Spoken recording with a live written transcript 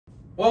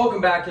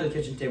Welcome back to the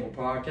Kitchen Table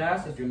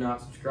Podcast. If you're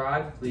not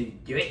subscribed, please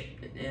do it.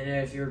 And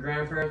if your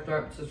grandparents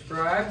aren't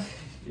subscribed,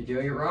 you're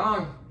doing it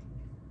wrong.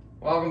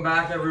 Welcome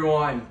back,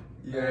 everyone.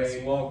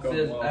 Yes, welcome.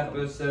 This is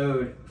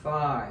episode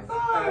 5.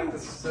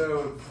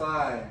 Episode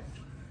 5.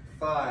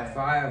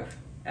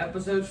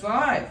 Episode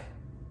 5.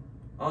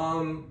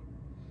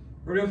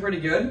 We're doing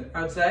pretty good,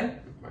 I'd say.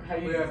 How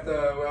you? We have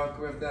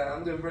to.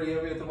 I'm doing pretty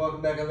good. We have to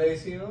welcome back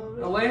Alessio.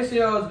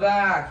 Alessio is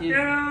back.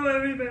 Hello,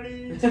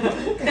 everybody.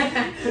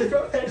 I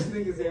don't actually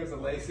think his name is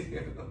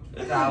Alessio.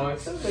 It's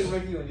Alex. I think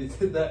Ricky when you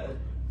did that.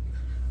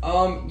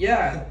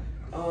 Yeah.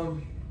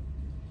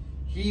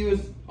 He was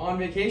on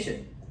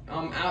vacation.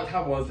 Alex,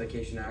 how was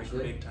vacation actually?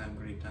 Great time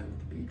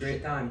at the beach.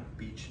 Great time.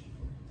 Beach.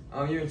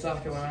 You're in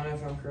South Carolina,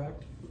 if I'm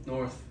correct.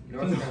 North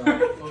North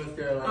Carolina. North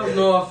Carolina. I'm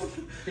north.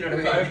 You know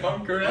what I mean? If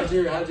I'm correct.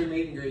 How'd your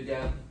meet and greet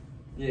go?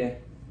 Yeah.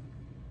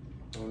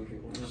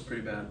 It was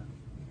pretty bad.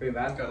 Pretty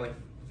bad. Got like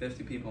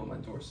 50 people on my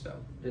doorstep.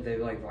 Did they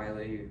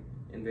violate you,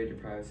 invade your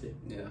privacy?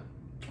 Yeah.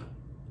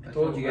 I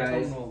told you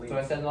guys. them all leave. So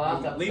I said in the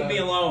last episode. Leave me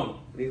alone.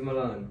 Leave them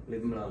alone.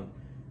 Leave them alone.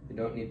 You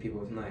don't need people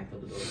with knives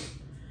at the door.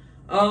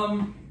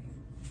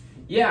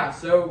 Yeah.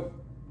 So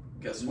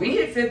Guess what? we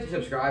hit 50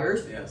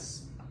 subscribers.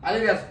 Yes. I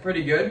think that's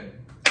pretty good.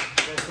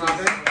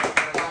 Clapping.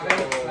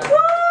 Clapping.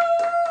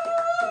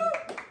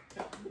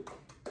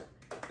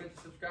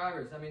 50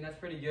 subscribers. I mean, that's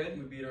pretty good.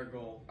 We beat our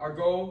goal. Our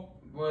goal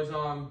was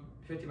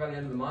 50 by the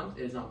end of the month.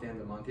 It is not the end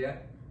of the month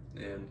yet.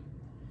 And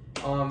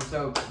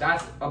So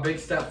that's a big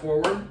step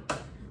forward.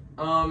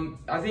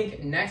 I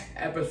think next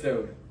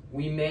episode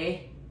we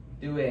may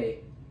do a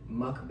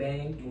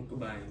mukbang.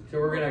 So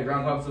we're gonna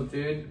grab up some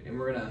food and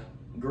we're gonna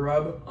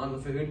grub on the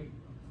food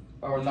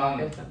while we're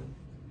talking.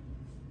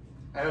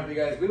 I hope you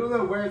guys. We don't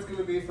know where it's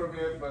gonna be from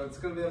here, but it's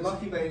gonna be a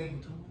monkey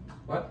bang.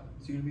 What?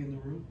 Is he gonna be in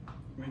the room? Are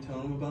we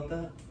telling him about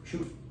that?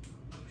 Shoot.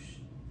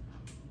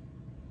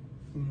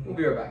 We'll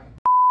be right back.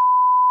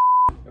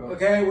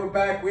 Okay, we're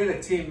back. We had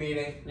a team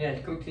meeting. Yeah,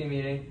 it's a quick team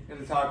meeting.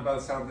 Going to talk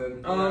about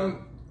something.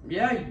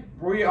 Yeah,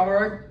 we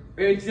are.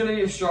 It's gonna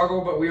be a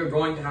struggle, but we are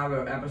going to have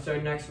an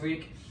episode next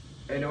week,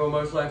 and it will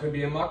most likely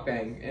be a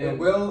mukbang. And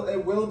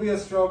It will be a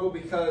struggle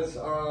because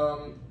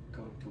Going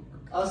to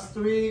work. us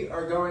three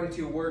are going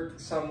to work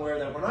somewhere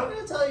that we're not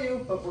going to tell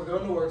you, but we're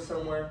going to work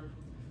somewhere.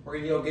 We're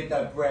going to go get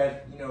that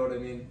bread. You know what I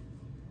mean?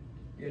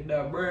 Get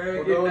that bread.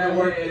 We're Get going that to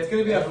work. head. It's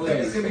going to be a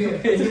fair. It's going to be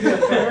a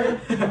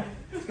fair.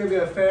 It's going to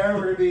be a fair.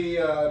 We're going to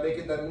be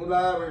making that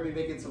moolah. We're going to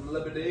be making some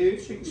lemonade.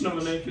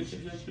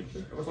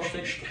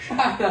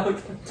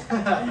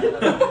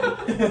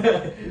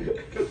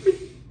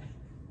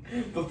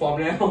 The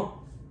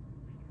thumbnail.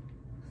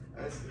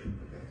 I see.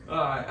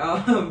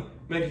 Alright,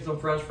 making some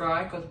French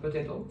fry, cut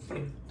potatoes.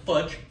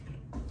 Fudge.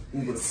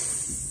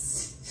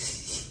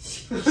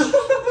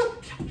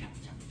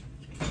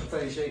 That's how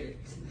you shake it.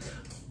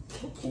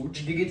 Did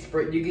you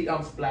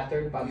get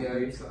splattered by the Yeah, it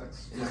grease?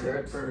 sucks. In the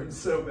dirt? It burns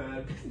so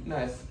bad.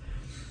 Nice.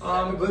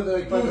 But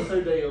like by the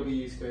third day you'll be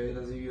used to it. It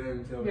doesn't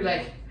even feel. You're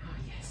like, oh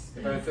yes.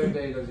 By the third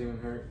day it doesn't even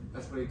hurt.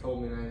 That's what he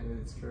told me,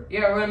 and it's true.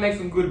 Yeah, we're gonna make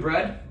some good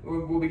bread.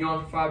 We'll be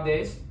gone for 5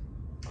 days.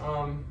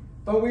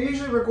 But we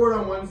usually record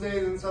on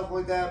Wednesdays and stuff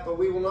like that. But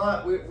we will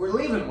not. We're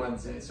leaving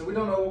Wednesday, so we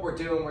don't know what we're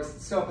doing. We're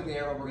still up in the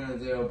air what we're gonna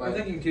do. I'm But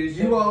thinking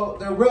Tuesday.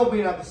 there will be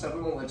an episode.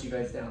 We won't let you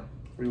guys down.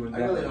 We would I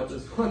really hope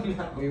this one.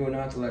 We will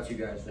not to let you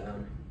guys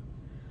down.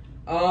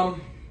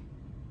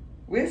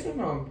 We have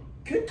some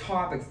good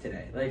topics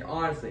today. Like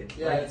honestly.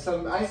 Yeah,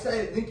 I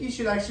think you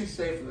should actually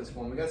stay for this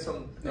one. We got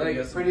some Yeah, we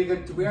got some pretty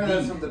good. We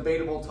have some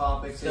debatable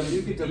topics, and Some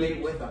you could debate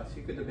deep- with us.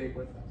 You could debate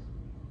with us.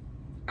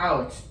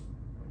 Alex,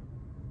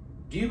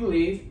 do you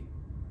believe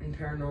in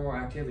paranormal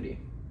activity?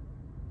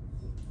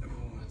 Oh,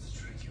 that's a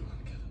tricky one,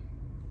 Kevin.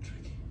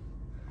 Tricky.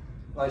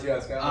 Why'd you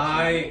ask? Alex?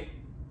 I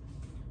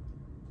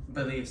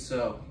believe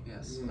so.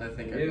 Yes, I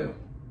think I You? do.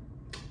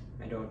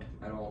 I don't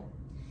at all.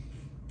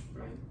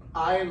 Right.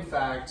 I, in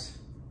fact,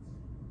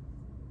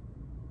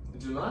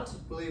 do not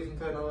believe in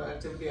paranormal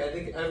activity. I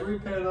think every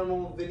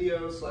paranormal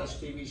video /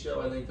 TV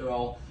show, I think they're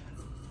all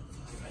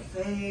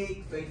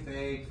fake.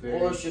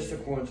 Or it's just a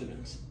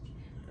coincidence.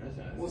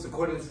 What's the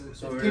coincidence?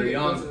 So It we're could be a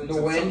young. coincidence The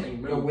if wind,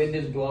 something the moves. wind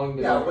is blowing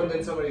the. Yeah, wind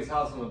in somebody's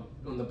house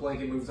when the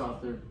blanket moves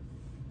off their.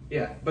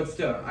 Yeah, but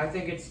still, I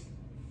think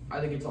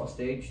it's all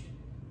staged.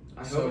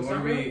 I So hope it's what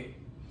not are real. we?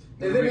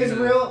 If it is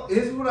real,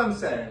 here's what I'm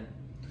saying.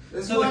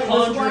 This So is The why-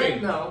 this is why-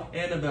 Conjuring. No,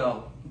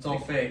 Annabelle. It's all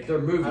fake. They're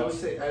movies. I would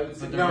say But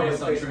they're no, based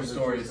it's on based true on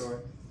stories. story.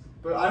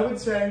 But I would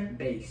say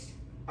Based.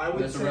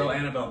 There's a real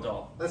Annabelle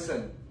doll.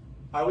 Listen,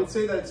 I would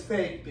say that it's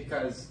fake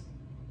because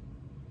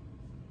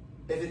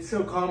if it's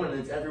so common,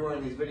 it's everywhere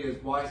in these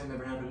videos. Why has it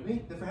never happened to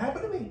me? Never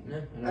happened to me.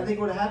 Yeah, I think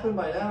it would have happened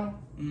by now.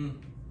 Mm.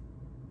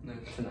 No.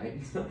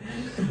 tonight.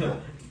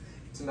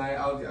 Tonight,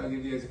 I'll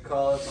give you guys a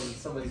call if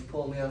somebody's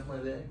pulling me off my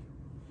day.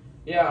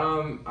 Yeah,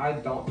 I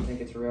don't think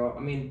it's real. I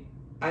mean,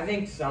 I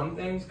think some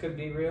things could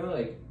be real.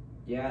 Like,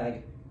 yeah,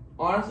 like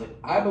honestly,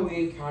 I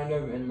believe kind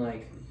of in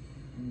like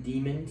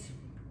demons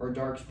or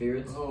dark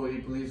spirits, Oh, he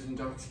believes in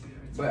dark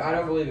spirits. but I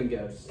don't believe in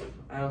ghosts.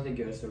 I don't think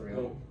ghosts are real.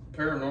 Well,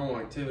 paranormal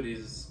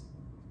activities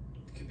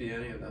could be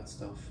any of that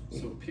stuff.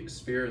 So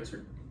spirits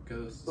or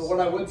ghosts. But what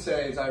I would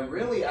say is I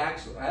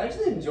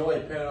actually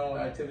enjoy Paranormal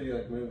Activity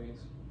like movies.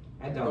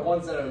 I The don't.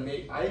 ones that are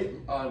made,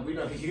 we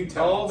know you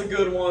tell. All the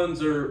good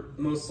ones are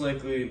most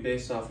likely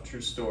based off a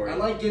true story. I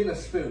like getting a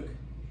spook.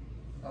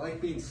 I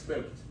like being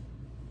spooked.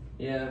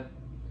 Yeah.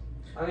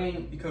 I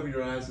mean, You cover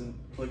your eyes and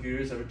plug your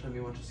ears every time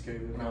you watch a scary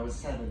movie. When I was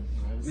 7.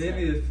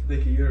 Maybe if,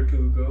 like a year or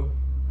two ago.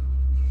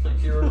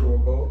 you're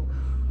adorable.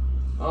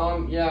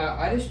 Yeah,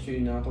 I just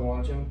choose not to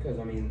watch them because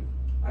I mean,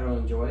 I don't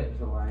enjoy it,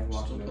 so I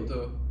watch Still them. put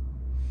the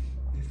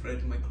leaf right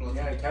in my closet.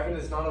 Yeah, Kevin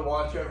is not a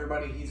watcher,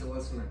 everybody. He's a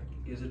listener.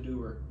 He's a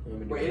doer.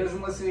 Wait, he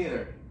doesn't listen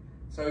either.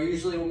 So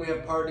usually when we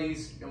have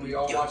parties and we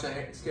all watch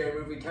a scary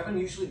movie, Kevin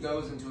usually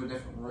goes into a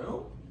different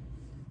room.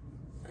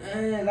 That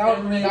And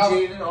was,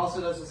 Jaden also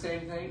does the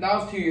same thing. that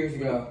was 2 years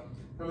ago.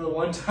 Remember the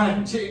one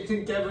time Jaden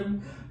and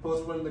Kevin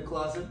both went in the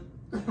closet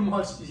and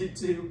watched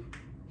YouTube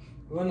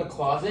We were in the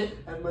closet.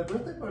 at my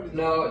birthday party?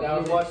 No,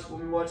 that was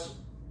when we watched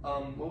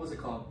what was it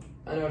called?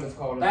 I know what it's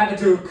called.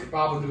 Babadook.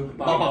 Babadook.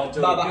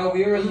 Baba. No,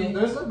 we were in the.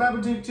 There's a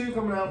Babadook 2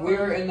 coming out. We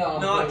were in the.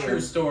 Not playroom.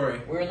 true story.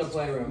 We were in the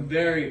playroom.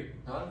 Very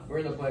Huh? We're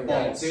in the playroom.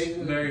 false.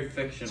 Jaden- Very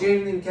fictional.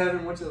 Jaden and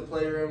Kevin went to the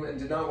playroom and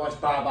did not watch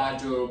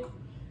Babadook.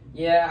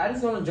 Yeah, I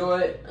just don't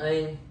enjoy it. I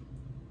mean,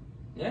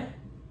 yeah.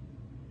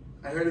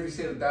 I heard if you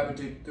say the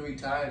Babadook 3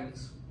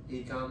 times,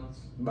 he comes.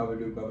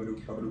 Babadook,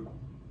 Babadook, Babadook.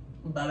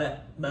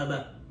 Baba,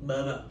 baba,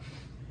 baba.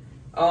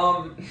 I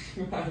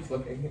was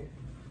looking.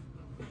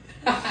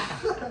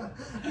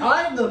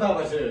 I'm the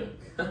Babadook.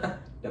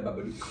 The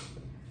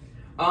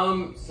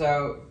Babadook.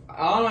 So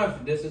I don't know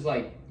if this is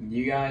like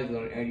you guys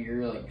at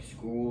your like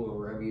school or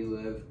wherever you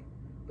live,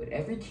 but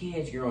every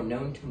teenage girl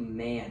known to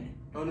man,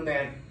 On the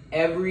man.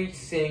 every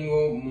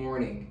single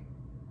morning,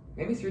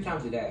 maybe 3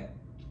 times a day,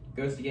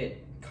 goes to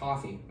get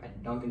coffee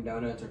at Dunkin'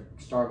 Donuts or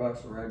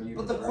Starbucks or wherever you.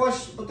 But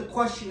the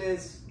question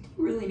is,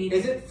 You really need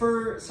is it. it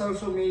for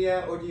social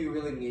media or do you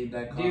really need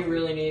that coffee? Do you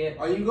really need it?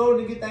 Are you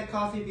going to get that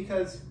coffee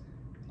because,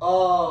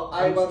 oh,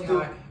 I I'm want to,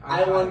 tired.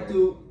 I want tired.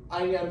 to,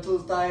 I am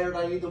too tired,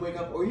 I need to wake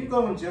up, or are you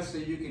going just so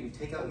you can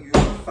take out your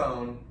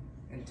phone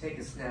and take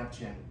a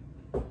Snapchat?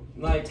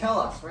 Like Tell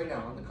us right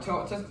now on the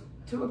comments.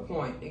 to a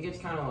point, it gets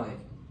kind of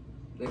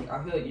like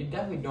I feel like you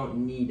definitely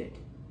don't need it.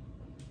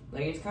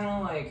 Like it's kind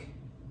of like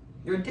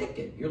you're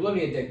addicted. You're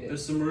literally addicted.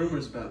 There's some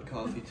rumors about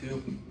coffee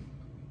too.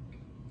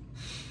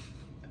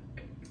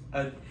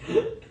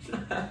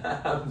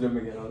 I'm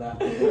zooming in on that.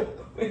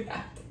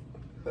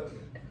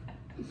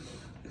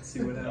 Let's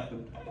see what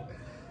happened.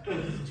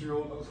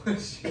 Drool on my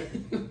shirt.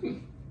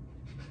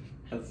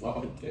 That's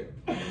solid too.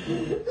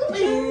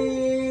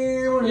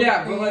 Yeah,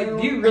 Yeah, but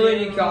like, do you really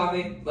need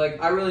coffee?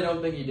 Like, I really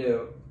don't think you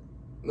do.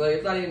 Like,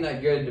 it's not even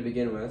that good to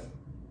begin with.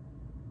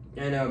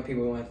 I know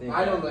people might think.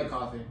 I don't like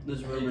coffee.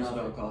 There's I hate rumors coffee.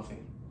 about coffee.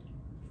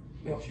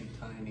 Makes you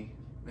tiny.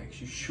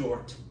 Makes you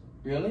short.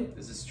 Really?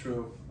 Is this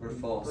true or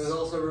false? There's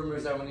also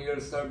rumors that when you go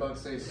to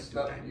Starbucks,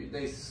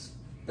 they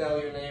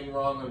spell your name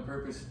wrong on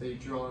purpose. They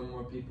draw in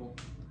more people.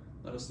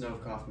 Let us know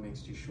if coffee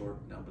makes you short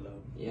down below.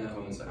 in Yeah, the I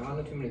comment mean, I section. don't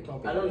know too many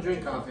topics. I don't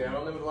drink coffee. I don't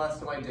remember the last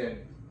time I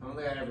did. I don't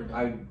think I ever did.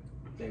 I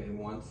maybe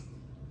once.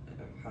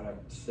 I had a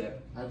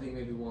sip. I think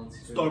maybe once.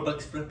 Too.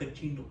 Starbucks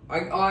Frappuccino.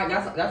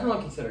 That's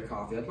not considered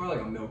coffee. That's more like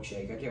a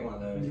milkshake. I get one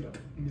of those.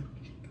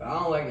 But I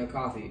don't like no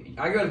coffee.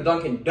 I go to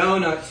Dunkin'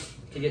 Donuts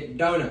to get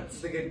donuts.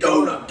 To get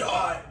Donut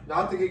die!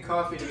 Not to get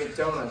coffee, to get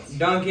donuts.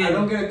 Dunkin'. I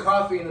don't get a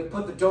coffee and then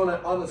put the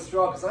donut on the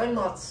straw because I'm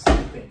not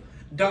stupid.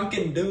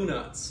 Dunkin'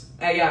 Donuts.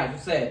 Hey guys,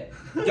 just say it.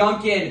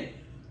 Dunkin'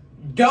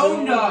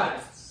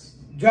 Donuts.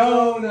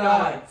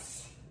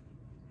 Donuts.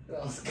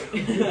 Let's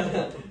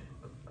go.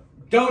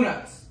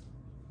 Donuts.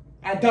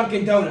 At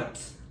Dunkin'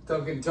 Donuts.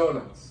 Dunkin'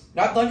 Donuts.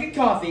 Not Dunkin'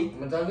 Coffee.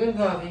 I'm a Dunkin'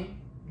 Coffee.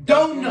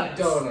 Donuts.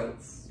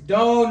 Donuts.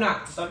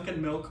 Donuts.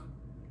 Dunkin' Milk.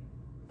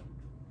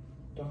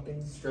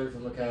 Dunkin'. Straight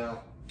from the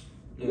cow.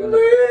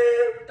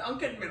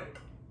 Dunkin' Milk.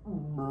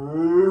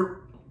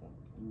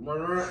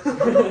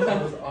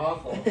 That was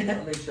awful.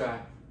 Let me try.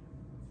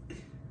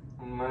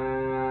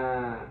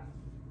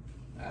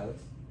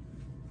 Alex.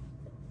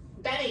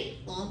 Daddy.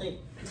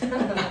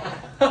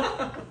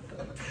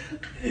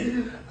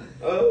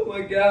 Oh my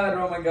god,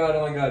 oh my god,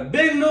 oh my god.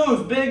 Big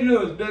news, big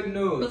news, big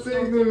news.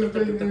 Big news,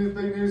 big news,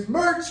 big news.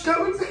 Merch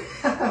coming.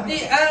 The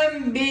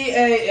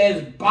NBA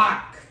is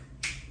back.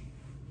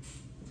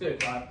 Let's get a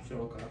clap.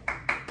 Show a clap.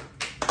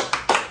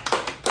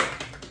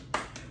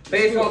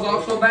 Baseball's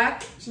also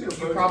back. You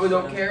probably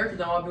don't care because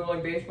not a lot of people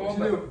like baseball.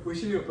 But We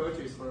should do a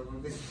poetry slam one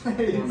of these one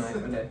days.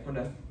 night, one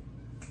day.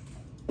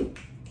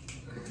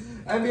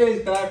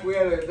 NBA's back.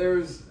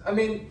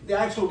 The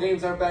actual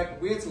games aren't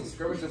back. We had some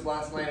scrimmages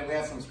last night, and we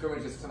have some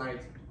scrimmages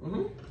tonight.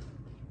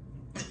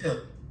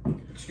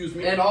 Excuse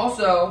me. And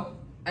also,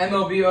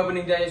 MLB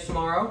opening day is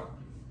tomorrow.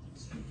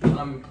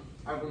 I'm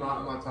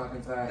not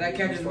talking to that. That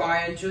catches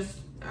my interest.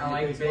 I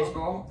like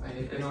baseball. I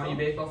hate And all baseball. you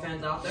baseball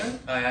fans out there.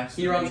 I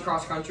actually He runs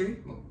cross country.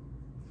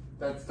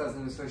 That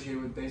doesn't associate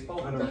with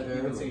baseball. I don't That care.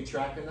 You would say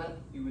track in that.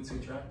 You would say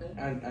track in.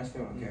 I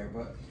still don't care,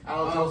 but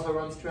Alex also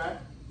runs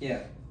track.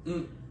 yeah.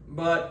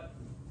 But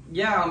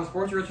yeah,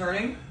 sports are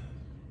returning.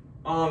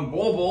 Bol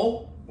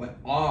Bol went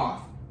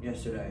off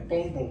yesterday.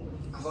 Boom, boom.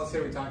 I was about to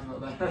say we talked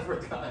about that. I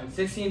forgot.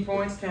 16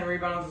 points, 10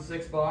 rebounds, and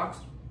 6 blocks.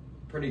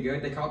 Pretty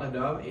good. They caught the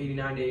dub,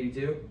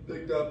 89-82.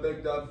 Big dub,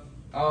 big dub.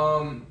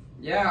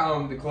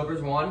 The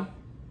Clippers won.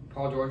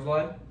 Paul George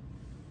led. I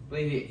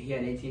believe he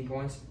had 18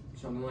 points,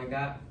 something like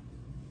that.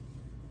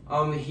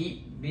 The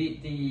Heat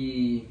beat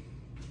the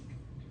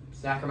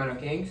Sacramento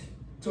Kings.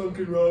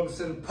 Duncan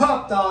Robinson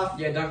popped off.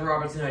 Yeah, Duncan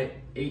Robinson had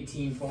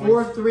 18 points.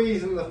 4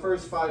 threes in the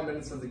first 5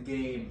 minutes of the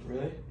game.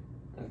 Really?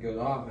 That goes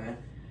off, man.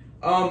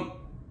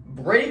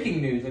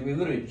 Breaking news, like we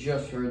literally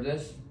just heard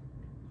this.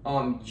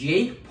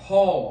 Jake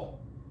Paul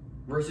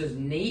versus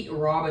Nate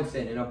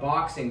Robinson in a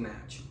boxing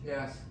match.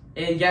 Yes.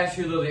 And guess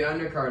who they're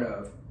the undercard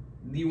of?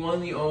 The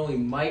one, the only,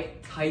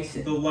 Mike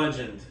Tyson. The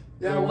legend.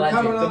 Yeah, The we're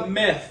legend. coming up. The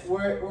myth.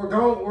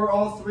 We're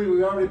all three.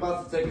 We already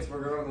bought the tickets.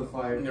 We're going to the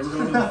fire. Yeah, we're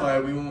going to the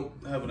fire. We won't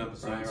have an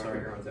episode. Ryan, sorry.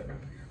 your arms up.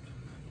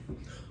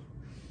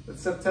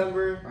 It's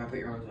September. Ryan, put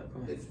your arms up.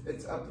 Go ahead.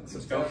 It's up in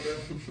Let's go.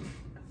 September.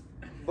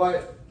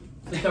 But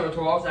September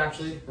 12th,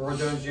 actually. Roy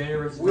Jones Jr.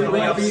 versus we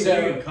Coming will up be soon,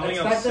 there. coming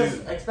up expect us.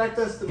 soon. Expect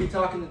us to be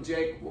talking to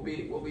Jake. We'll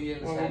be in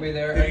the We'll stand. be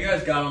there. Who you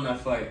guys got on that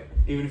fight?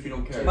 Even if you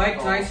don't care. Mike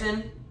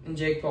Tyson and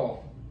Jake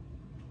Paul.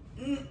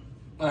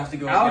 I have to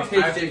go. Alex I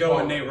have hates to Jake go Paul.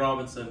 with Nate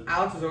Robinson.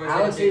 Alex is always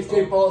Alex saying hates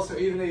Jake Paul, so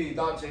even if he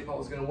thought Jake Paul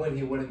was going to win,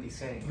 he wouldn't be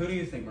saying. Who do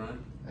you think,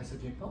 Ryan? I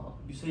said Jake Paul.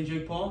 You say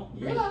Jake Paul?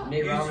 Yeah.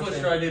 Nate You Robinson.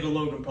 switched your idea to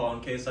Logan Paul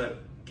in case I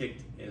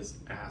kicked his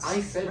ass.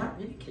 I said.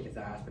 He didn't kick his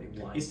ass, but he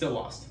won. He still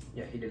lost.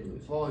 Yeah, he did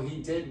lose. Well,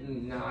 he did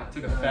not.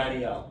 Took a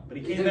fatty L, but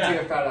he He came didn't take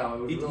a back. fat out.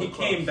 It was He really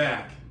came close.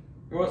 back.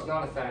 It was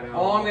not a fat out.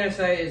 All I'm gonna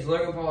say is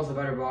Logan Paul is a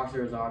better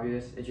boxer. It's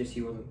obvious. It's just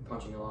he wasn't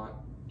punching a lot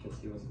because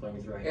he wasn't playing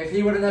his right. If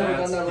he would have never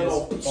That's done that his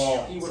little,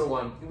 fault. he would have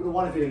won. He would have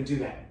won if he didn't do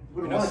that. He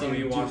You would know, have won. some if of he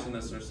you didn't do watching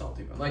this are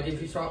salty about Like it.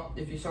 if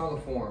you saw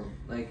the form,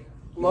 like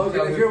Logan,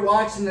 tell if who- you're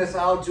watching this,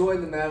 I'll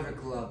join the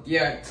Maverick Club.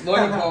 yeah,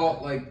 Logan Paul,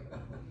 like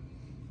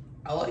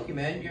I like you,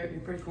 man. You're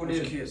pretty cool Which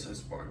dude. kid says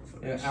sparring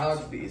footage? Yeah,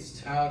 Alex-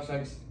 Beast.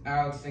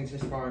 Alex thinks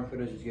his sparring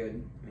footage is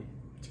good.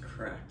 It's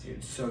cracked. Dude,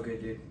 it's so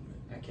good, dude.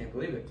 I can't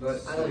believe it.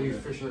 But I know you're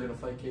for sure gonna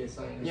fight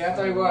KSI. yeah, I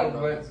thought he was,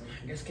 but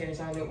I guess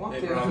KSI didn't want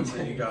Nate to.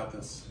 Robinson, you got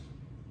this.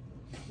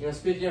 You know,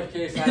 speaking of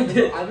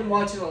KSI, I've been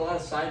watching a lot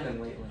of Sidemen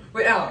lately.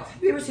 Wait, Alex,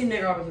 have you ever seen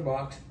Nate Robinson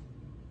box?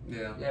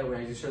 Yeah. Yeah, when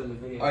I just showed him the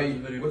video. Oh, you- The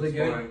video was it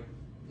good? sparring.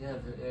 Yeah,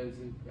 but it was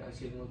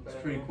actually didn't look bad.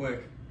 It's pretty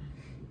quick.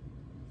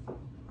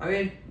 I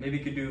mean, Maybe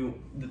you could do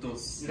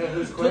those You know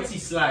who's quick? tootsie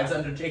slides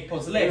under Jake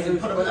Paul's legs and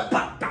put him on the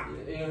pop, pop.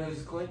 You know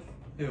who's quick?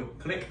 Who?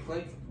 Click.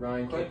 Click.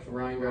 Ryan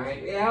Ryan.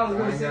 Garcia. Yeah, I was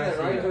gonna Ryan say that.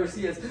 Ryan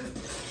Garcia's.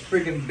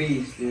 Freaking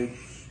beast, dude.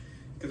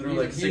 Could throw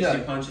like He 60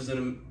 does. punches in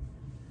him.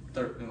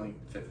 In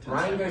like 15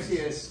 Ryan seconds.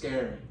 Garcia is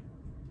scary.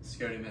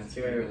 Scary man.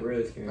 Scary,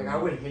 really scary. Like I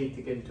would hate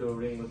to get into a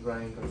ring with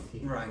Ryan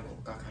Garcia. Ryan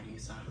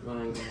Gakarisa.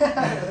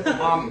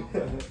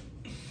 Ryan.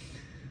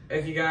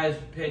 If you guys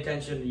pay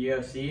attention to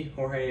UFC,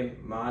 Jorge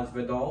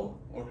Masvidal,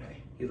 Okay.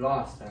 he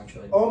lost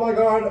actually. Oh my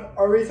god,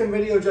 our recent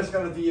video just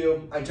got a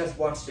view. I just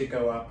watched it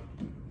go up.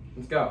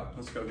 Let's go.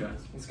 Let's go, guys.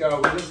 Let's go.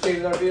 We just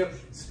stated our view.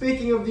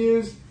 Speaking of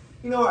views,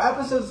 you know, our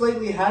episodes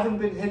lately haven't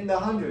been hitting the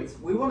hundreds.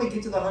 We want to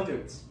get to the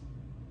hundreds.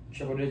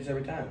 Triple digits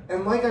every time.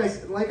 And like I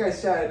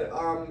said,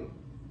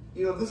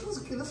 you know, this one's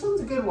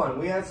a good one.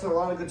 We had a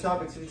lot of good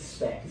topics. We just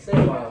stay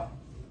a while.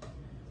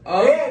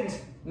 And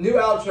new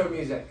outro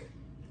music.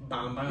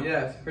 Bam, bam.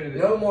 Yeah, it's pretty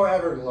good. No more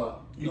Everglow.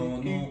 No,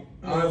 no,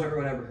 I don't know if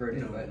everyone ever heard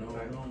no, it, but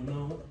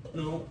no,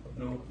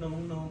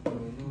 no.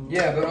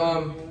 yeah, but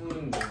No.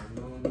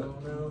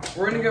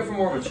 we're gonna go for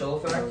more of a chill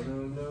effect.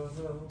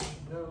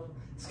 No.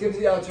 Skip the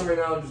outro right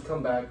now and just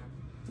come back.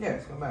 Yeah,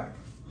 let's come back.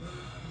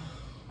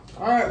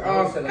 All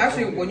right.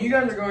 Actually, when you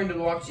guys are going to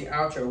watch the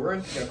outro, we're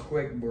gonna take a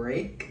quick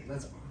break.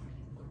 That's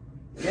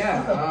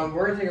Yeah,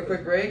 we're gonna take a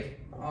quick break.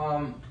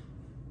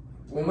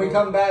 when we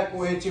come back,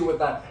 we'll hit you with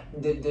that.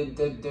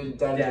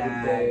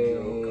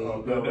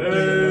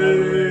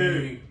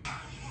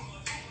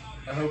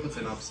 I hope it's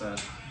an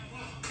upset.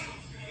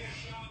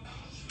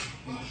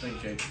 I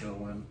think Jake's gonna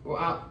win.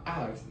 Well,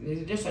 Alex,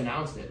 he just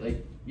announced it.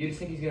 Like, you just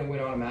think he's gonna win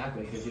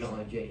automatically because you don't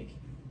like Jake.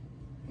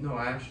 No,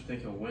 I actually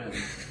think he'll win.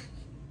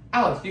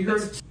 Alex, you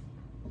heard?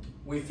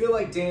 We feel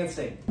like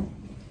dancing.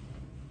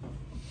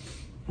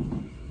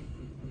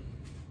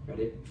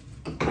 Ready?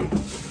 I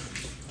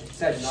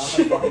said not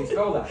to fucking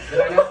spell that. Did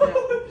I not say?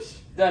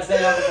 Did I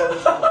say not to fucking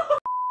spell that?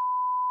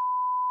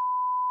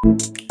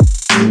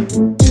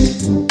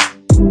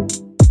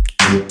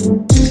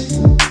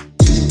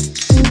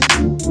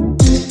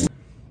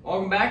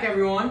 Welcome back,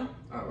 everyone.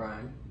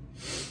 Ryan.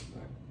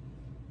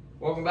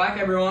 Welcome back,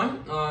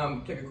 everyone.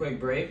 Took a quick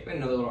break. Been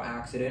another little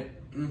accident.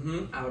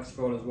 Mm-hmm. Alex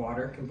spilled his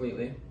water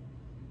completely.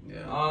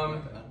 Yeah. Um, my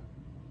bad.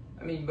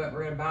 I mean, but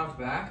we're gonna bounce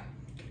back.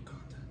 Good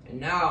content. And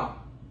now,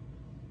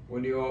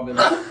 what do you all been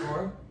looking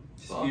for?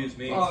 Excuse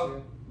me.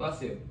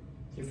 Bless you.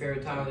 It's your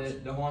favorite time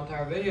of the whole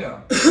entire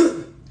video.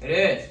 It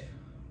is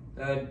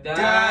the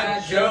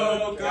dad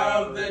joke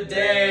of the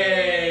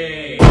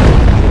day.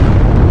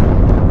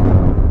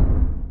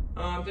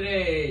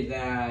 Today's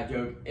dad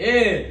joke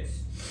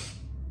is: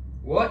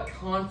 what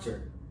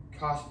concert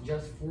cost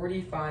just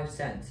 45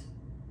 cents.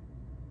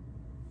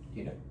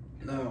 You know?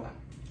 No.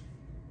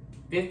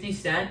 50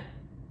 Cent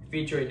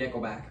featuring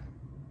Nickelback.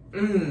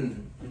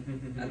 And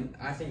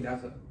I think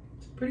it's a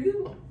pretty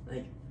good one.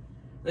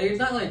 Like it's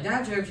not like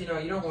dad jokes, you know,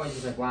 you don't always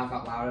just like laugh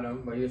out loud at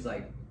them, but you're just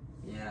like,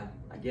 yeah,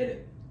 I get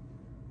it.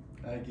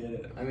 I get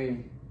it. I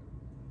mean,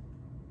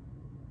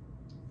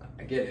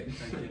 I get it.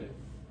 I get it.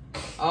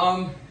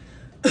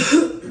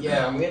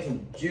 Yeah, we had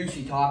some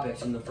juicy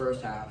topics in the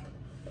first half.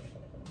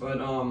 But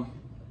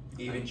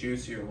Even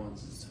juicier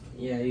ones.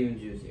 yeah, even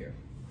juicier.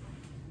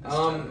 This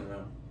time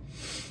around.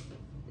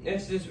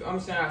 It's just I'm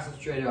just gonna ask it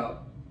straight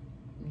up.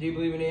 Do you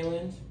believe in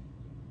aliens?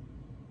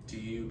 Do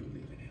you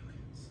believe in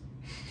aliens?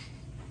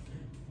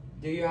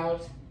 Do you,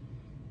 Alex?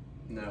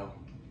 No.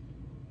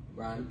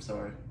 Ryan? I'm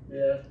sorry.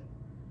 Yeah.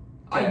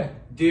 I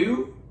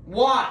do.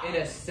 Why? In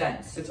a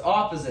sense. It's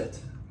opposite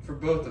for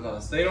both of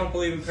us. They don't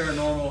believe in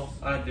paranormal.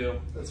 I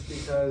do. That's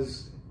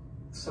because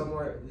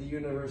somewhere the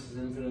universe is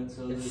infinite,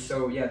 so It's there's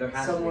so yeah, there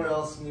has somewhere to be.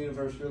 else in the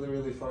universe, really,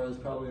 really far, there's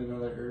probably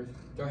another Earth.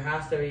 There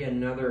has to be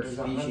another There's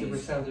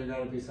species. 100% there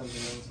gotta be something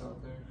else out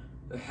there.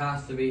 There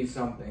has to be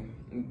something.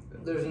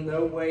 There's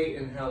no way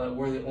in hell that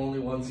we're the only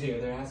ones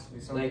here. There has to be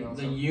something Like else.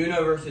 the out there.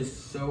 universe is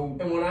so.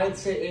 And when I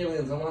say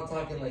aliens, I'm not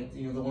talking like,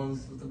 you know, the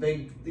ones with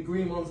the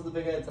green ones with the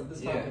big heads. I'm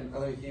just Yeah. talking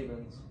other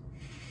humans.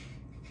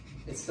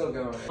 It's still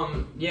going.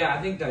 Yeah,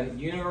 I think the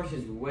universe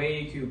is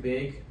way too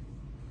big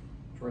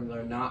for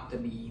there not to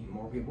be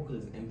more people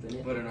because it's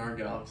infinite. But in our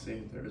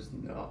galaxy, there's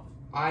no.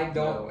 I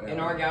don't. No, In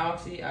our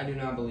galaxy, I do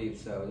not believe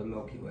so. The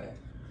Milky Way.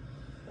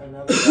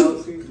 Another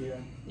galaxies, yeah.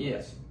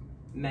 Yes,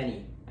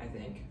 many, I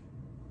think.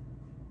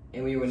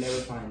 And we would never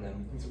find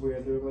them. It's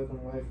weird. They're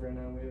living life right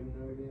now. We have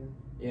no idea.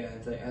 Yeah,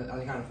 it's like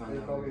I kind of find They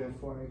that probably weird. have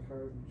flying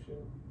cars and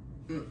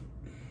shit.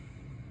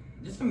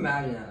 Just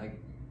imagine that, like,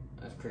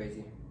 that's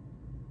crazy.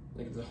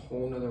 Like, it's a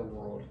whole nother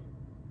world.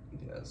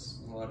 Yes,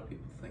 a lot of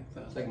people think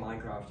that. It's like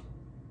Minecraft.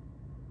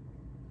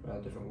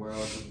 Different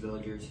worlds with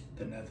villagers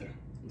The Nether.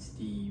 and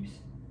Steves.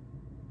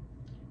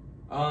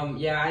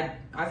 Yeah,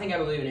 I think I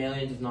believe in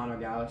aliens. It's not our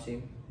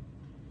galaxy.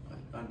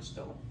 I just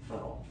don't at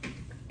all.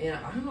 And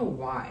I don't know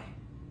why.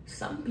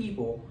 Some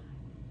people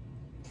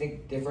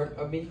think different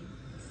of me,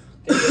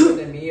 think different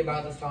than me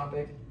about this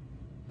topic.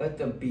 But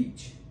the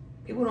beach.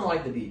 People don't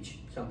like the beach.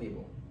 Some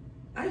people.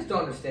 I just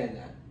don't understand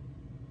that.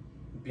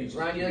 Beach.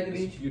 Ryan, do you like the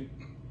beach?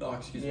 Oh,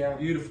 excuse Yeah.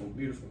 me. Beautiful,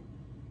 beautiful.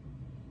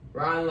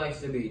 Ryan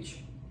likes the beach.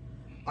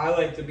 I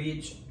like the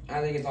beach.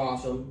 I think it's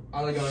awesome.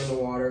 I like going in the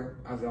water.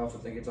 I also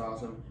think it's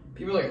awesome.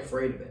 People are like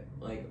afraid of it.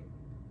 Like,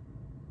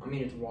 I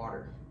mean, it's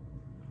water.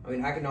 I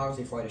mean, I can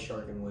obviously fight a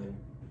shark and win.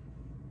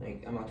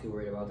 Like, I'm not too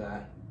worried about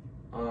that.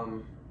 I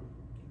don't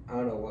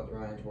know what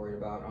Ryan's worried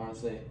about,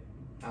 honestly.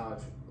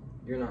 Alex,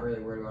 you're not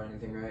really worried about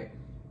anything, right?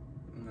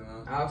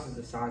 No. Alex is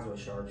the size of a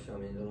shark, so I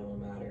mean, it doesn't really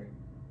matter.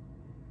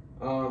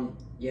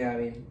 Yeah, I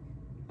mean,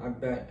 I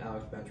bet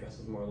Alex bench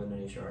presses more than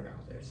any shark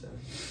out there, so.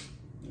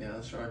 Yeah,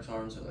 the shark's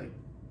arms are like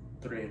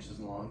 3 inches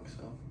long,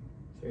 so.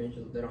 3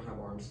 inches, they don't have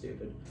arms,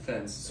 stupid.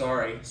 Fence.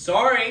 Sorry.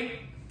 Sorry!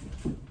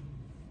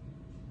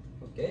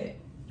 Okay.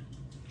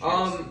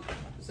 Cheers.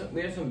 So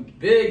we have some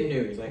big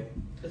news. Like,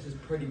 this is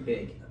pretty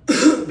big.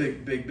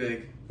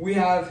 Big. We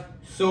have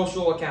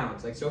social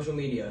accounts, like social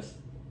medias,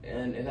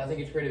 and I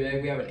think it's pretty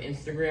big. We have an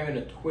Instagram and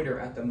a Twitter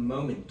at the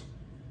moment.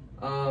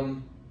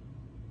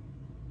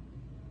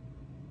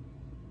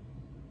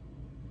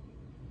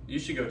 You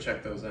should go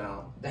check those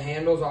out. The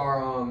handles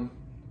are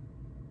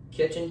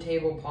Kitchen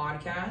Table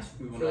Podcast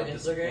We will for the not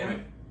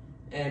Instagram,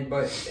 disappoint.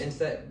 but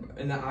instead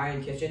in the I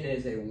in kitchen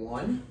is a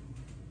 1.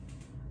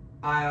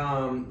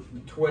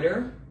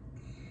 Twitter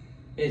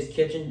is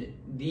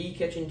the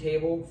Kitchen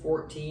Table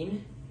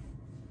 14.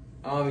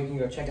 You can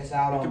go check us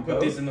out You on can put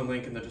both. these in the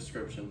link in the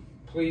description.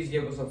 Please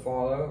give us a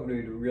follow.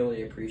 We'd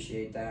really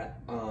appreciate that.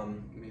 It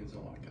means a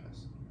lot,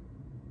 guys.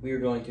 We are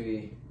going to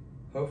be,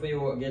 hopefully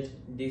we'll get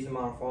a decent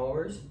amount of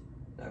followers.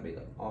 That'd be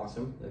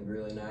awesome. That'd be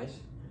really nice.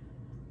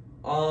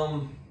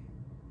 And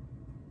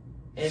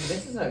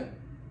this is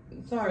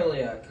it's not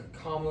really a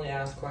commonly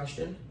asked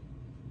question,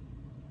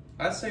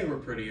 I'd say we're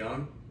pretty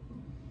young.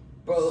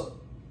 but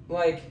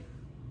like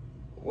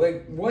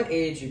what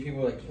age do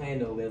people like plan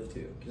to live to?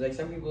 Because like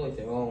some people like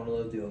say, oh, I want to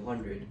live to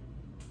 100,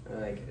 or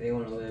like they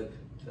want to live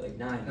to like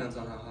 90. Depends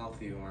on how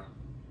healthy you are.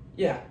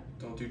 Yeah.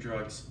 Don't do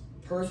drugs.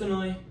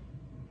 Personally,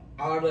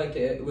 I would like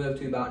to live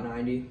to about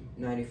 90,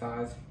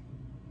 95.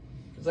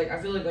 It's like, I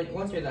feel like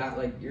once you're that,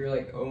 like, you're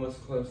like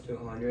almost close to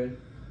 100.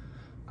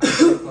 I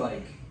think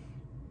like,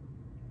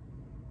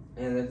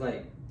 and there's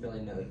like, really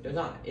no, it's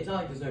not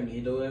like there's no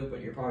need to live, but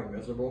you're probably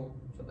miserable.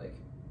 So like,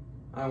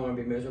 I don't want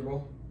to be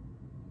miserable.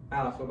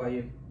 Alex, what about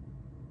you?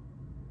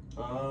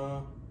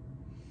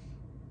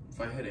 If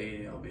I hit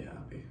 80, I'll be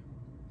happy.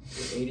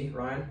 80,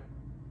 Ryan?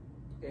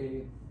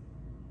 80.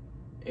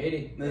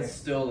 80. That's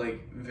still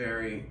like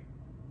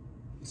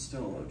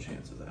still a low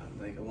chance of that.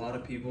 Like a lot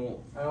of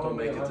people I don't won't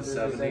be make it to 100 because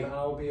 70. then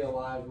I'll be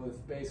alive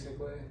with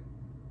basically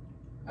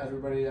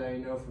everybody that I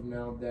know from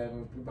now dead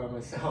and by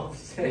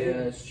myself. Yeah,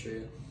 that's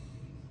true.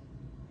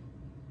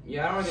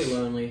 Yeah, I don't want to be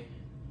lonely.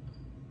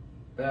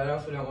 But I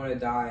also don't want to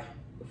die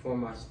before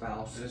my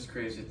spouse. It's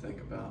crazy to think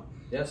about.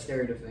 That's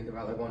scary to think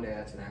about. Like one day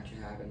that's gonna actually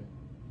happen.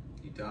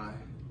 You die.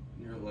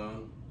 You're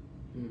alone.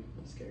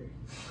 That's scary.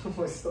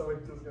 My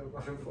stomach just got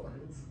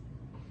butterflies.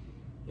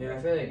 Yeah, I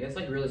feel like it's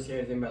like really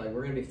scary to think about. Like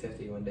we're gonna be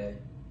 50 one day.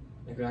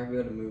 Like we're not gonna be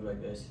able to move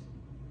like this.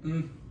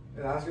 And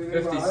that's really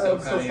 50's I'm still still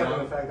kinda stuck on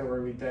young. the fact that we're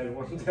gonna be dead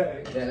one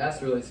day. Yeah,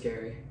 that's really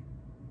scary.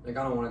 Like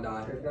I don't want to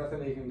die. There's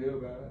nothing you can do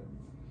about it.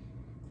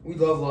 We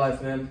love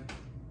life, man.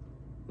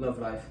 Love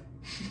life.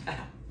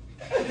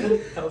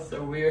 That was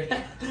so weird.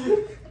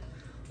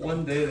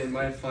 One day they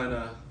might find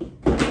an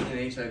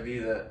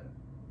HIV that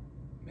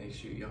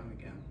makes you young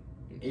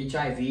again.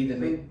 HIV that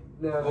make.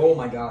 No, Oh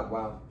my God!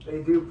 Wow.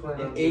 they do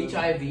plan on An doing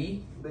HIV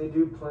They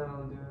do plan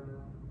on doing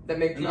that. that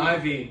make An you-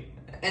 IV.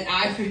 An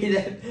IV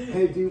that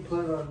They do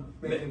plan on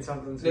making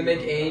something. they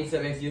make AIDS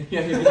that makes you.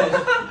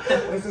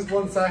 There's this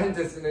one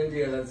scientist in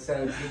India that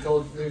said, he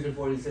told news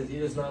report, he said he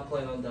does not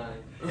plan on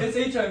dying.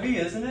 It's HIV,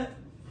 isn't it?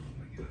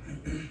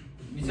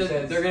 You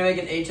said they're gonna make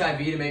an HIV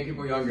to make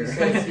people younger.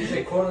 He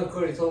said, quote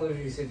unquote, he told me,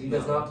 he said he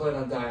does not plan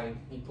on dying.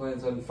 He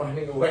plans on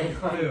finding a way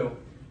on. Who?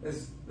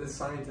 This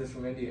scientist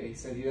from India, he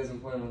said he doesn't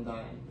plan on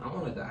dying. I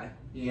want to die.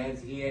 He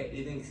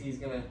thinks he's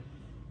gonna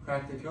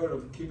crack the code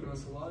of keeping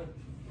us alive.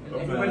 And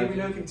Okay. everybody we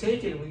know can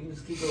take it, and we can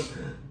just keep going.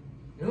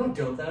 You know how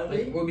dope that would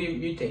be? Like, we'll be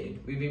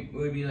mutated. We'd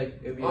be like.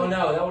 It'd be Oh like,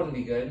 no, that wouldn't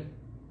be good.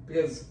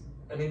 Because,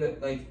 I mean,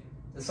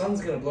 the sun's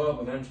gonna blow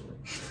up eventually.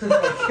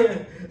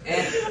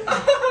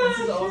 This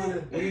is all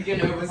gonna... We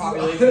get an This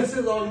overpopulation.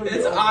 is all gonna be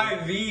It's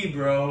over. IV,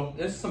 bro.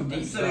 There's some deep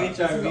It's so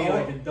stuff. HIV This is all-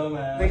 like a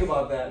dumbass. Think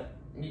about that.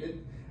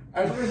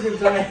 Everyone's gonna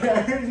die.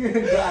 Everyone's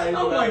gonna die.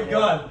 Oh my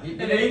god. You-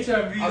 An HIV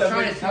I was that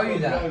trying makes to tell you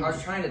people that. young. I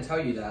was trying to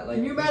tell you that. Like,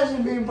 Can you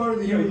imagine being part of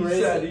the human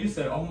race? You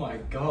said, oh my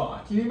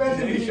god. Can you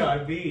imagine being-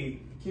 HIV.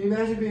 Can you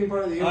imagine being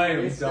part of the human I am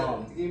race?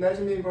 dumb. Can you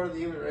imagine being part of the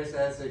human race that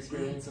has to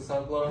experience the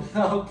sun blowing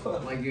up?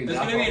 like, dude, There's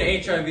that's gonna be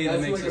an all- HIV that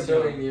That's makes like a us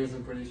billion young. years,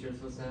 I'm pretty sure it's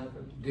supposed to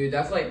happen. Dude,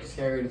 that's like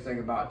scary to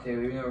think about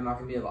too. Even though we're not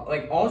gonna be alive.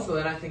 Like, also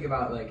then I think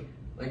about like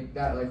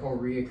that like whole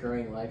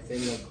reoccurring life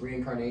thing, like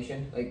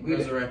reincarnation. Like we would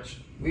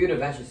Resurrection.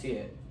 eventually see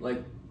it.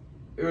 Like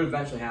it would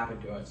eventually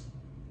happen to us.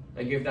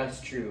 Like if that's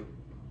true.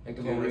 Like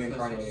the whole Dude, that's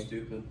so reincarnating.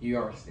 stupid. You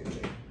are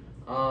stupid.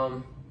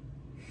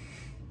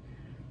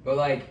 But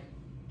like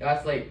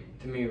that's like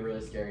to me really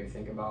scary to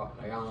think about.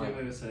 Like I don't Can't like.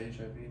 believe I said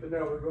HIV. But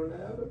now we're going to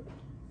heaven.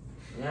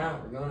 Yeah,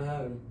 we're going to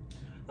heaven.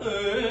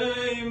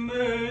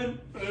 Amen.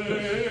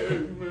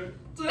 Amen.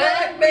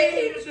 Take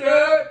me to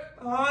church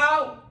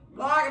out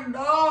like a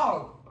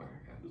dog.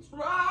 That's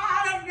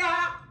right,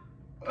 God.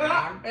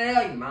 I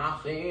tell you my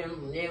sins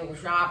and you will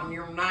sharpen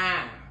your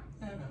knife.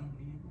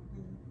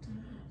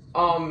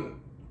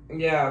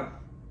 Yeah,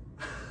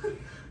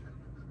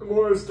 The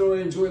moral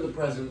story, enjoy the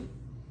present.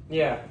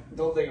 yeah.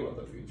 Don't think about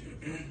the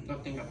future.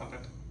 Don't think about it.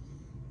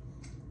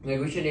 Like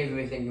we shouldn't even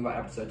be thinking about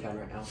episode 10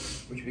 right now.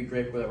 We should be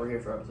grateful that we're here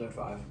for episode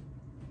 5.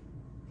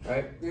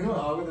 Right? You know how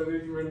awkward that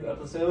made you in the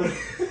episode?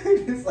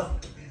 It's like,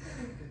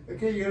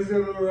 okay, you guys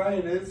know who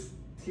Ryan is.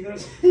 He got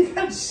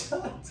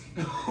shot.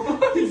 Oh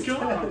my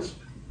gosh.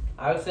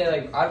 I would say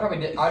like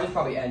I'd just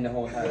probably end the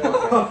whole entire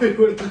What podcast. are you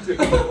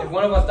doing? If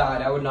one of us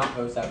died, I would not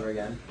post ever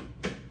again.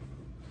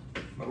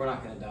 But we're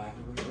not gonna die.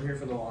 We're here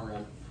for the long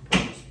run.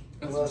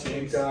 Unless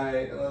we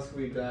die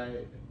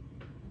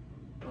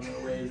on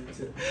our way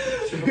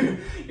to...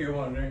 You're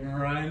wondering,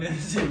 Ryan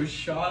is he was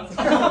shot?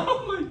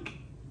 Oh my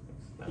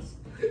god.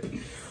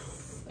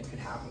 That could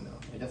happen though.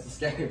 Like, that's the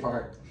scary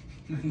part.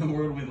 In the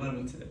world we live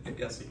in today.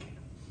 Yes, he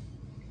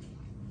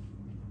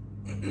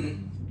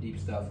can. Deep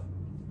stuff.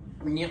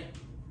 Yep.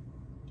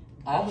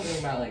 I also think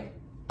about like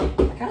I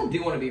kind of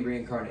do want to be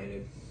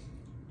reincarnated.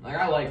 Like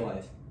I like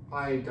life.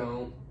 I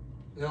don't.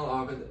 You know,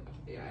 awkward.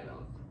 Yeah, I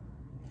don't.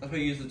 That's why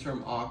you use the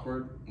term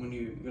awkward when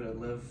you're gonna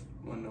live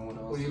when no one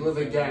else. When you is live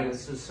there. again,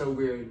 it's just so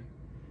weird.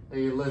 Like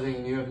you're living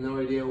and you have no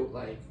idea,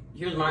 like,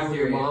 Here's my who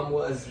theory. your mom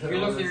was. and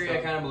Here's all a that theory I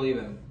stuff. kind of believe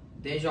in.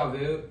 Deja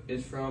vu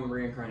is from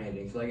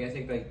reincarnating. So like I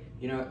think like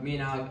me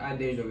and Alex, I had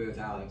deja vu with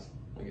Alex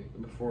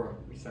like before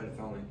we started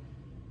filming.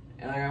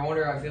 And like, I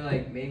wonder, I feel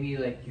like maybe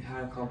like you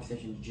had a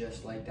conversation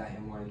just like that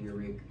in one of your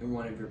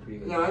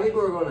previous. No, I think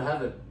we're going to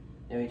heaven.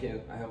 Yeah, me too.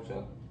 I hope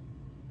so.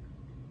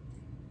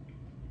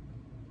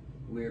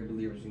 We're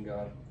believers in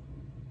God.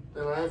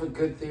 And I have a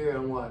good theory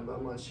on why, but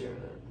I'm not sharing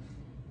it.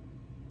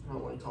 I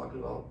don't like talking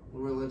about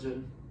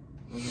religion.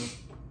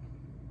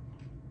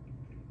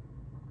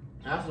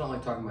 I also don't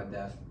like talking about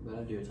death, but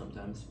I do it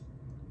sometimes.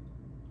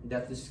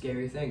 Death is a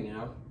scary thing, you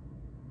know?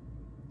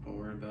 Don't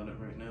worry about it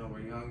right now.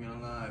 We're young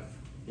and alive.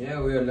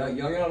 Yeah, we are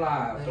young and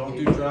alive. Don't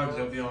do drugs.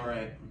 You'll be all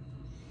right.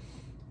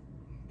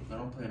 I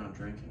don't plan on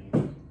drinking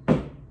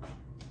either.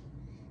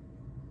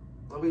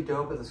 That'll be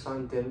dope if the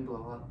sun didn't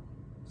blow up.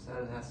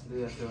 Sad it has to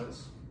do that to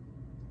us.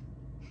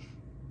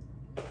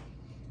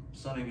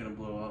 Sun ain't gonna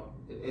blow up.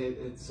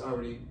 It's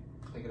already,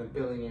 like, in a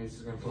billion years,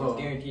 it's going to Well, blow it's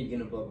up. guaranteed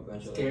gonna blow up It's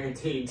eventually.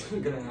 guaranteed it's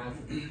going to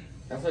happen.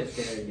 That's like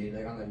scary, dude.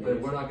 Like on the news.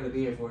 But we're not going to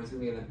be here for it. It's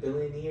going to be in a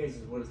billion years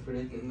is what it's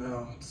predicted.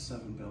 No, it's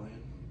 7 billion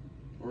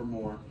or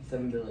more.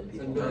 7 billion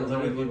people. 7 billion Let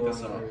me people look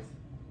this on up. Earth.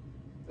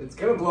 It's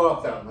gonna blow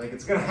up though. Like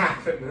it's gonna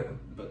happen.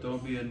 But there'll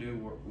be a new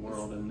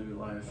world and new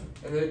life.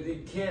 And then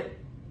you can't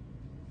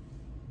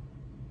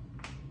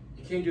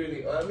do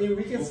anything. I mean,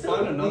 we can We'll still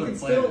find another we can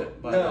planet still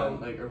by no.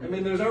 then, like, I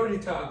mean, there's already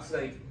talks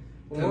like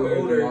when To we're move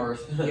to older. Mars.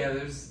 Yeah,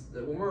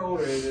 when we're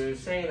older, they're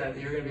saying that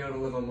you're gonna be able to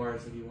live on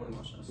Mars if you want.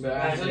 But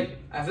I feel like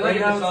Right if now the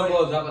it's sun like-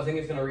 blows up, I think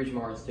it's gonna reach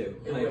Mars too.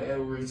 Like, It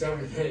reach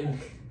everything.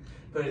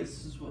 But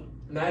This is what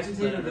imagine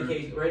taking a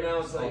vacation. Right now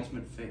it's like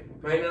ultimate fate will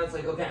be. right now it's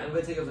like okay, I'm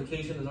gonna take a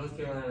vacation to North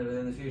Carolina, but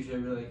in the future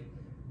I'll be like,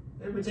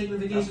 hey, we're taking a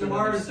vacation After to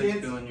another Mars, 6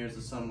 kids. billion years,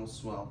 the sun will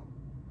swell.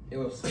 it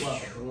will swell.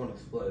 It won't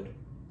explode.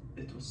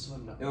 It will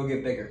swell It will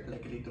get bigger.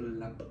 like a little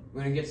lamp.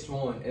 When it gets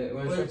swollen, when it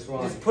But starts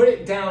swelling. just put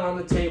it down on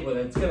the table.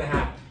 It's gonna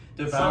happen.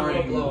 The sun will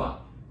Devouring, blow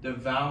up.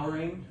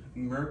 devouring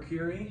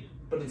Mercury,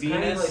 But it's Venus,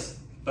 kind of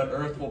like but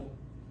Earth will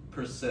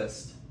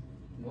persist.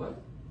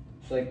 what?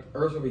 It's like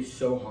Earth will be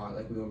so hot,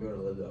 like we won't be able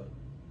to live though.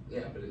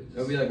 Yeah, but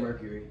It'll be like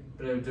Mercury.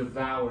 but it would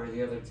devour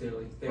the other two.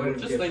 Like they But would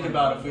just get think fine.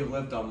 about if we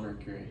lived on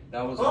Mercury.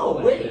 That was Oh,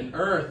 our planet. wait. And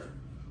Earth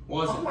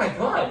wasn't. Oh my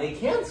God, they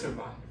can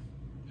survive.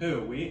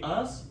 Who? We?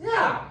 Us?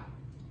 Yeah,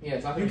 Yeah,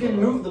 it's not you gonna can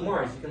blow move up. the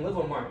Mars. You can live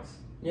on Mars.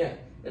 Yeah,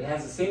 It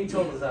has the same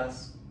tone as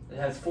us. It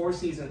has 4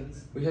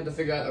 seasons. we have to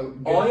figure out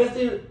All you have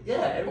to,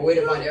 yeah, A way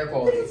to find air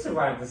quality. They can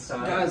survive the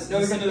sun. Guys, No,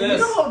 listen to You this.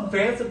 know how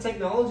advanced the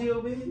technology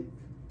will be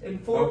in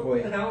 4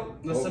 Hopefully. and how?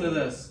 Listen to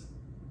this.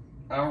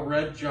 Our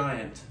red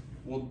giant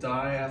will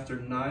die after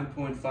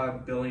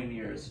 9.5 billion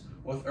years,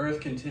 with Earth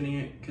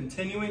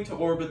continuing to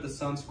orbit the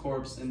sun's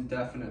corpse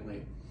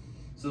indefinitely.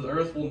 So the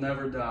Earth will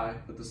never die,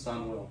 but the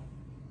sun will.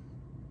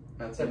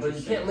 That's Yeah, but you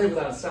interesting. can't live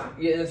without a sun.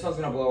 Yeah, the sun's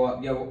gonna blow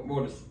up. Yeah,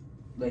 we'll just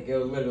like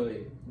it'll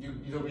literally.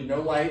 There'll be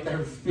no light.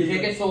 We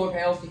can't get solar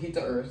panels to heat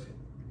the Earth.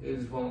 It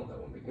just won't. That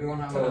won't be. We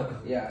won't have a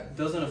yeah. It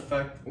doesn't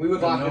affect We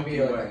would the lock to Milky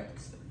be like Way.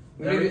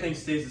 we maybe, Everything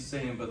stays the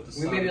same, but the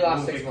we sun maybe will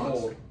last get 6 months.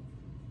 cold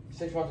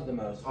 6 months at the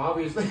most.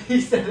 Obviously,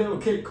 he said it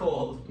would get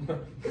cold.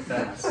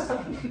 fast.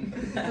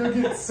 It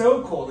would get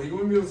so cold. You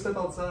wouldn't be able to step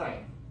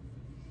outside.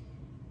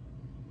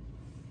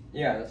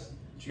 Yeah, that's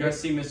Did you guys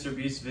see Mr.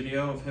 Beast's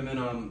video of him in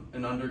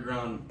an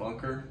underground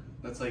bunker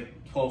that's like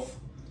 12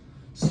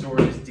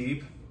 stories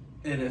deep?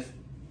 And if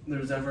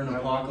there's ever an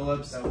That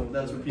apocalypse, would-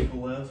 that's where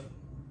people live?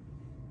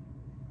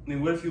 I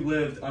mean, what if you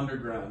lived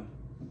underground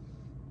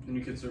and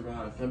you could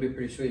survive? that'd be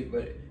pretty sweet.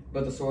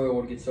 But the soil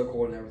would get so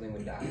cold and everything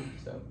would die.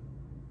 So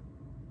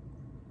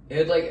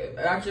it'd like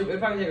actually it'd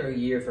probably take a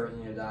year for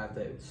everything to die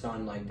if the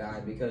sun like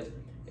died because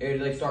it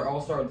would like start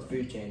with the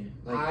food chain.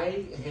 Like I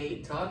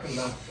hate talking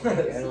about Yeah, I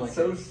this. don't like It's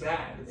so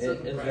sad. It's so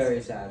it's depressing.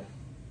 very sad.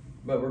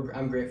 But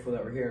I'm grateful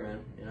that we're here, man.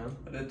 You know.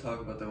 I did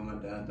talk about that with my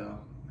dad, though.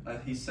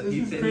 He said This he,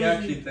 is he crazy.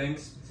 actually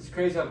thinks It's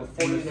crazy how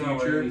before In you the know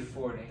future, it'll be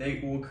 40. they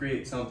will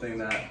create something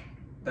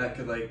that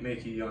could like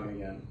make you young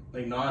again,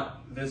 like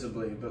not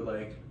visibly, but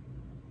like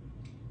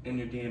in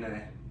your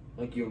DNA.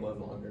 Like you'll live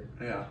longer.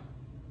 Yeah.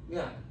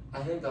 Yeah,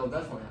 I think that'll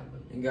definitely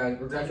happen. And guys,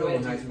 we're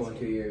graduating high school in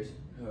 2 years.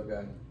 Oh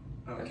god.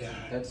 Oh That's, god.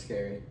 that's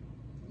scary.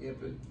 Yeah,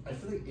 but I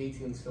feel like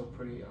 18 is still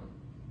pretty young.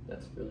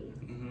 That's really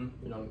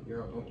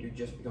Mm-hmm. you're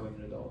just becoming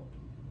an adult.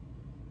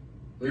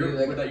 You're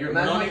Like, not even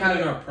imagine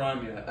having in our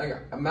prime yet. like,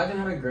 imagine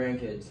having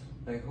grandkids.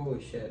 Like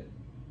holy shit.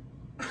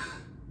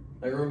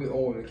 Like we're gonna be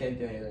old. We can't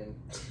do anything.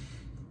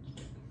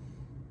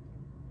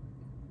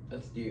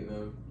 That's deep,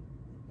 man.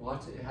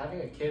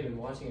 Having a kid and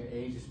watching it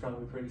age is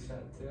probably pretty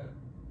sad too.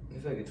 I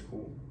feel like it's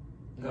cool.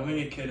 Having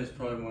a kid is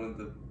probably one of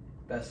the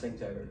Best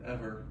things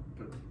ever.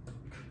 but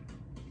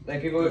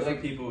Like people, good for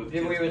like people with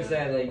people kids, even man.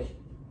 say like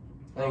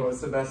Oh,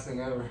 it's the best thing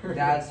ever.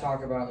 dads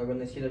talk about like when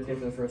they see their kid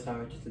for the first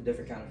time, it's just a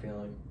different kind of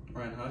feeling.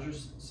 Ryan, how's your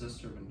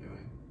sister been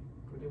doing?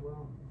 Pretty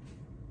well.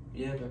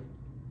 Yeah,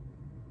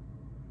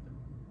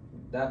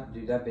 that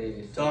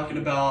baby is Talking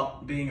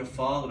about being a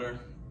father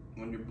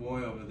when your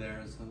boy over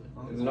there is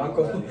Is an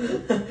uncle.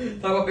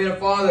 Talk about being a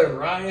father.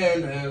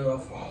 Ryan is a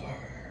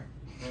father.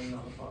 I'm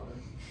not a father.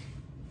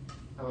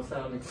 I'm a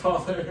founding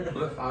father.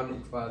 I'm a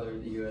founding father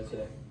of the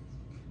USA.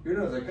 Who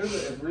knows?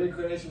 If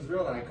reincarnation's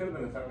real, then I could have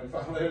been a founding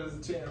father.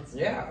 There's a chance.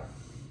 Yeah.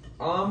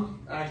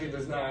 Actually,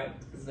 there's not,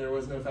 because there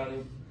was no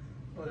founding.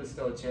 Well, there's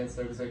still a chance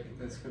though, because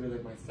this could be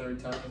like my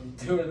 3rd time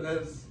doing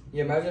this.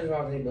 Yeah, imagine if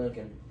I was Abe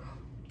Lincoln.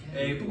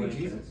 Abe It could be Lincoln.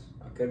 Jesus.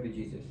 I could be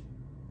Jesus.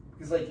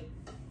 Because like,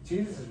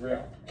 Jesus is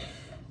real.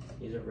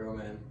 He's a real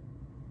man.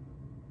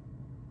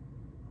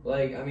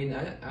 Like, I mean,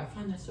 I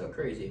find that so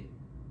crazy.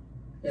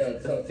 Yeah,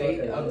 it's The fate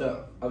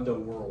of the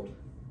world.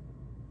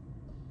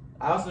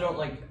 I also don't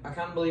like. I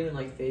kind of believe in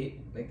like fate,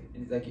 like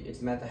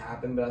it's meant to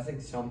happen. But I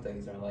think some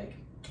things are like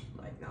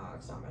nah,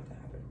 it's not meant to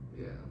happen.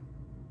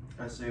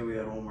 Yeah. I say we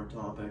had one more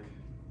topic.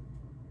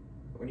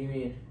 What do you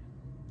mean?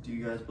 Do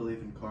you guys believe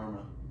in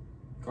karma?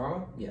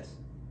 Karma? Yes.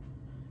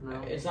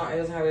 No. It's not. It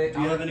doesn't have. Any,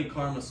 Do you have any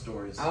karma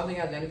stories? I don't think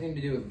it has anything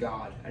to do with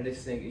God. I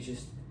just think it's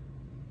just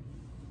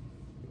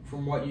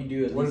from what you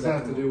do. What does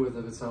that have to do with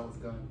if it's not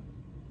with God?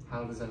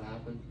 How does that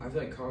happen? I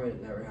feel like karma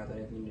never has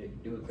anything to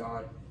do with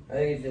God. I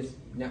think it's just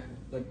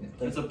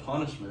It's a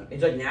punishment.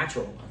 it's like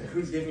natural.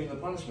 Who's giving you the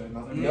punishment?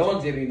 Nothing. No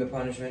one's giving you the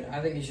punishment.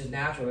 I think it's just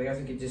natural. Like I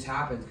think it just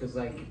happens because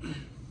like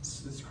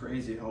It's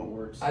crazy how it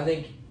works. I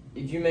think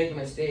if you make a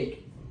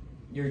mistake,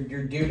 you're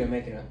due to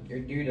making a. You're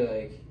due to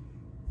like.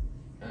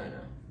 I don't know.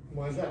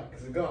 Why is that?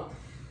 Because of God.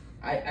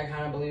 I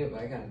kind of believe it,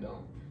 but I kind of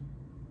don't.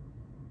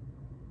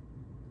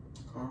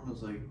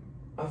 Karma's like.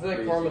 I feel like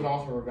Crazy. karma's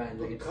also revenge.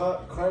 Like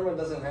Karma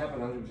doesn't happen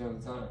 100%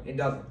 of the time. it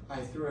doesn't.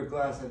 I threw a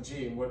glass at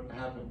G, and what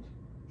happened?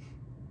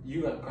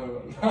 You got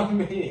karma, not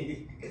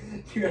me.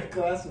 You got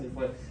glass in your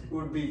foot. It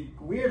would be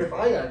weird if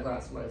I got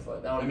glass in my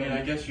foot. That I would mean,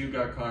 I guess you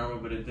got karma,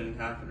 but it didn't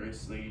happen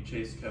recently. You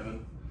chased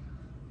Kevin,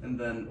 and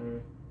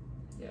then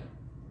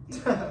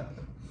yeah.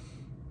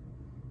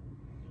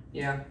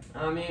 Yeah,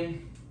 I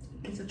mean,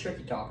 it's a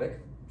tricky topic.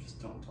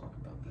 just don't talk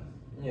about that.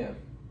 Yeah.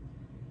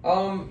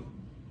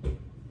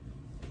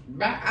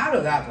 Back out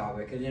of that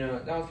topic, because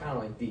that was kind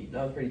of like deep.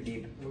 That was pretty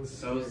deep. That was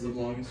the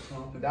longest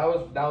topic. That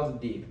was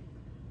deep.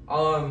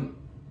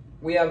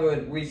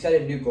 We set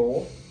a new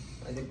goal.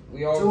 I think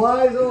we all.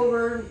 July's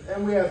over,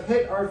 and we have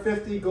hit our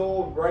 50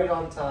 goal right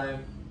on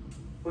time.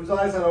 Well,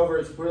 July's not over;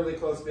 it's really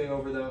close to being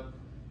over though.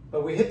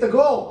 But we hit the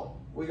goal.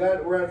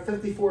 We're at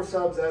 54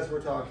 subs as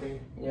we're talking,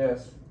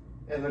 Yes.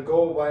 and the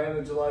goal by end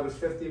of July was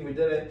 50. We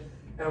did it,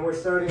 and we're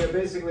starting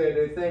basically a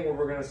new thing where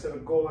we're going to set a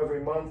goal every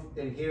month.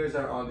 And here's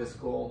our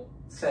August goal.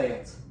 Say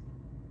it.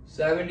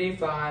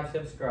 75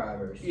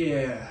 subscribers.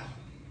 Yeah.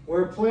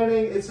 We're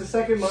planning. It's the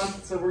second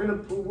month, so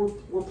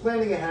we're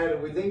planning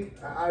ahead. We think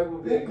I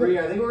would agree.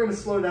 I think we're going to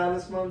slow down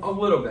this month. A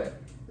little bit.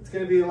 It's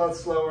going to be a lot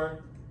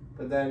slower,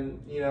 but then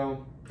At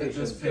this patience.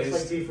 Just pace-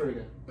 like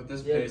Defriga. With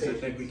this Yeah, pace, I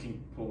think patience. we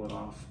can pull it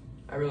off.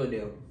 I really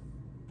do.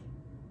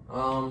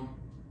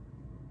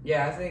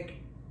 Yeah, I think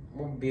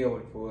we'll be able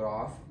to pull it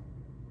off.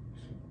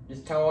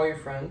 Just tell all your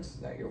friends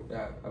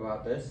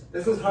about this.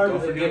 This is harder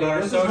Don't than forget getting. about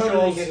our This is harder than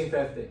socials. getting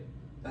 50.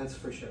 That's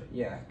for sure.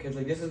 Yeah, because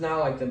this is now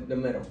like the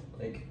middle.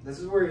 Like This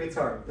is where it gets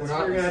hard. This is We're not-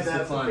 where you're gonna have to this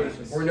have is the some climax.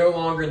 patience. we're no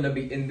longer in the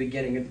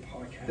beginning of the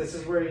podcast. This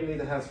is where you need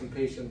to have some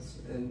patience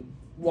and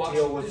Watch-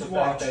 deal with the just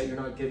fact watch. that you're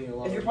not getting a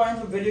lot. If you're playing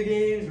some video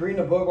games,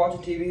 reading a book,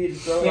 watching TV,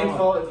 just throw it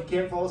on. If you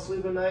can't fall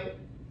asleep at night,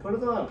 put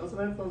it on. Put some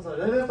headphones on. You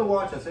don't even have to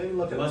watch us. Don't even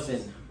look at us.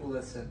 Listen.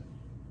 Listen.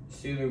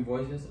 Soothing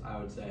voices, I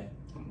would say.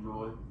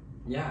 Roy.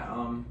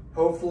 Yeah.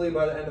 Hopefully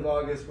by the end of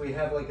August we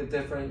have like a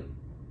different,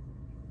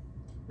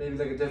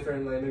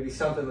 maybe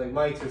something like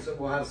mics or something.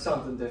 We'll have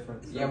something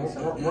different. Yeah,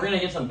 we're gonna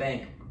get some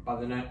bank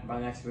by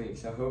next week.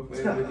 So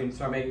hopefully we can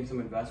start making some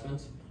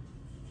investments.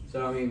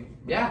 So I mean,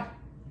 yeah.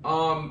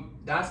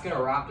 That's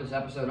gonna wrap this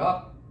episode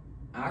up.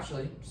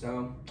 Actually,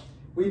 so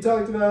We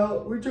tried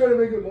to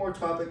make it more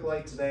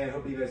topic-like today. I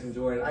hope you guys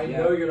enjoyed it. I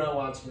Yeah. know you're not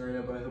watching right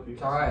now, but I hope you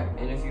it's all right.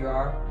 And if you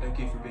are, Thank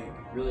you for being here.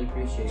 really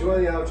appreciate it.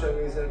 enjoy the outro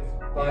music.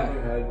 Bob Yeah.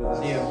 your head with us.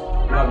 See you.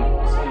 Love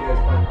you. See you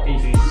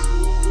guys.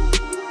 Bye. Peace.